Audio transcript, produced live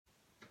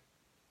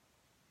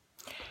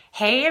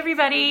Hey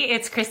everybody,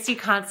 it's Christy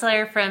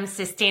Consler from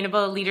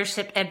Sustainable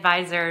Leadership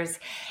Advisors,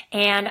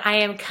 and I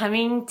am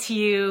coming to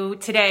you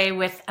today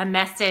with a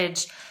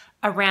message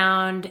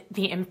around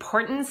the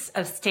importance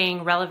of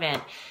staying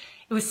relevant.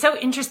 It was so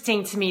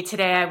interesting to me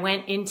today. I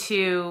went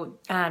into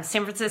San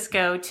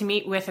Francisco to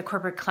meet with a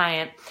corporate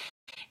client,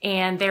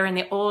 and they're in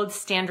the old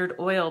Standard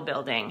Oil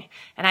building.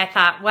 And I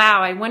thought,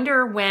 wow, I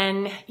wonder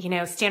when,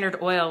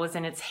 Standard Oil was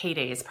in its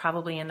heydays,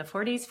 probably in the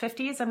 40s,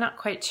 50s, I'm not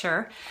quite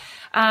sure.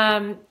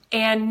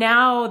 And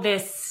now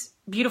this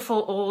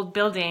beautiful old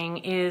building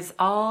is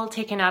all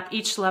taken up.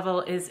 Each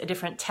level is a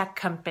different tech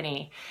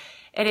company.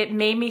 And it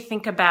made me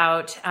think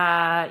about,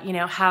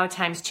 how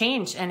times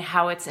change and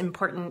how it's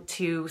important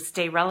to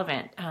stay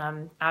relevant.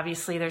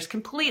 Obviously, there's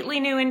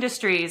completely new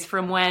industries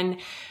from when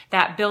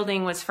that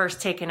building was first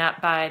taken up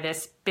by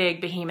this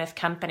big behemoth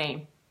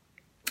company.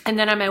 And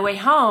then on my way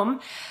home,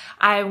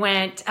 I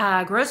went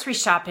grocery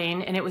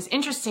shopping, and it was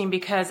interesting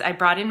because I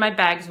brought in my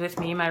bags with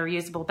me, my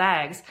reusable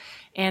bags,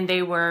 and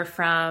they were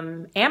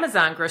from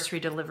Amazon grocery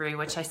delivery,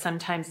 which I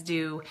sometimes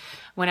do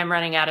when I'm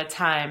running out of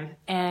time.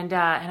 And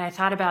I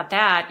thought about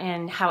that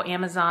and how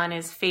Amazon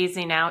is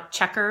phasing out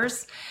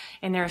checkers,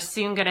 and they're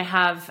soon going to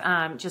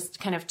have just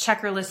kind of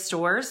checkerless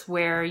stores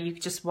where you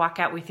just walk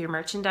out with your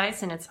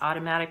merchandise and it's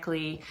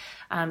automatically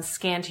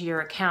scanned to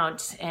your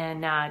account,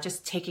 and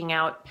just taking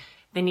out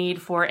the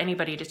need for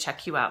anybody to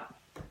check you out.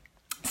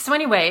 So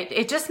anyway,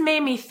 it just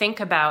made me think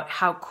about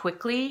how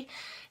quickly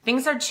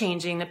things are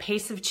changing, the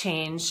pace of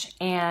change,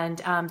 and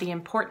the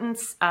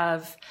importance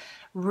of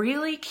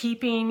really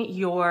keeping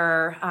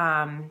your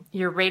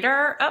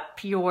radar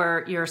up,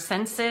 your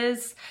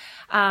senses,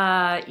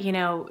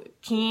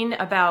 keen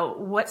about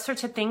what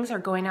sorts of things are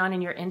going on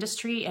in your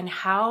industry and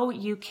how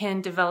you can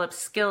develop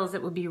skills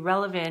that will be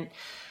relevant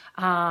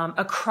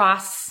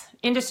across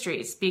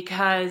industries,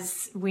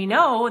 because we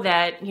know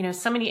that,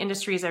 so many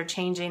industries are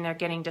changing, they're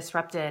getting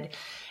disrupted.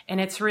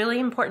 And it's really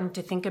important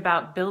to think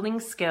about building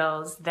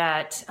skills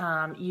that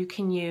you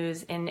can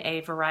use in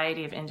a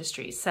variety of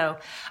industries. So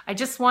I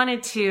just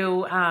wanted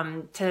to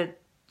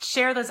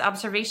share those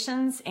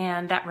observations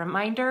and that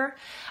reminder.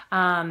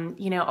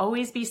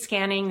 Always be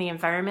scanning the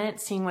environment,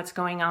 seeing what's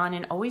going on,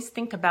 and always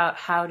think about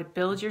how to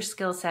build your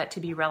skill set to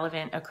be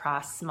relevant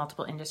across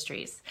multiple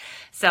industries.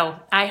 So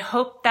I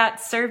hope that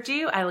served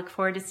you. I look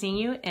forward to seeing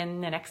you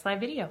in the next live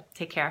video.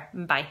 Take care.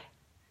 Bye.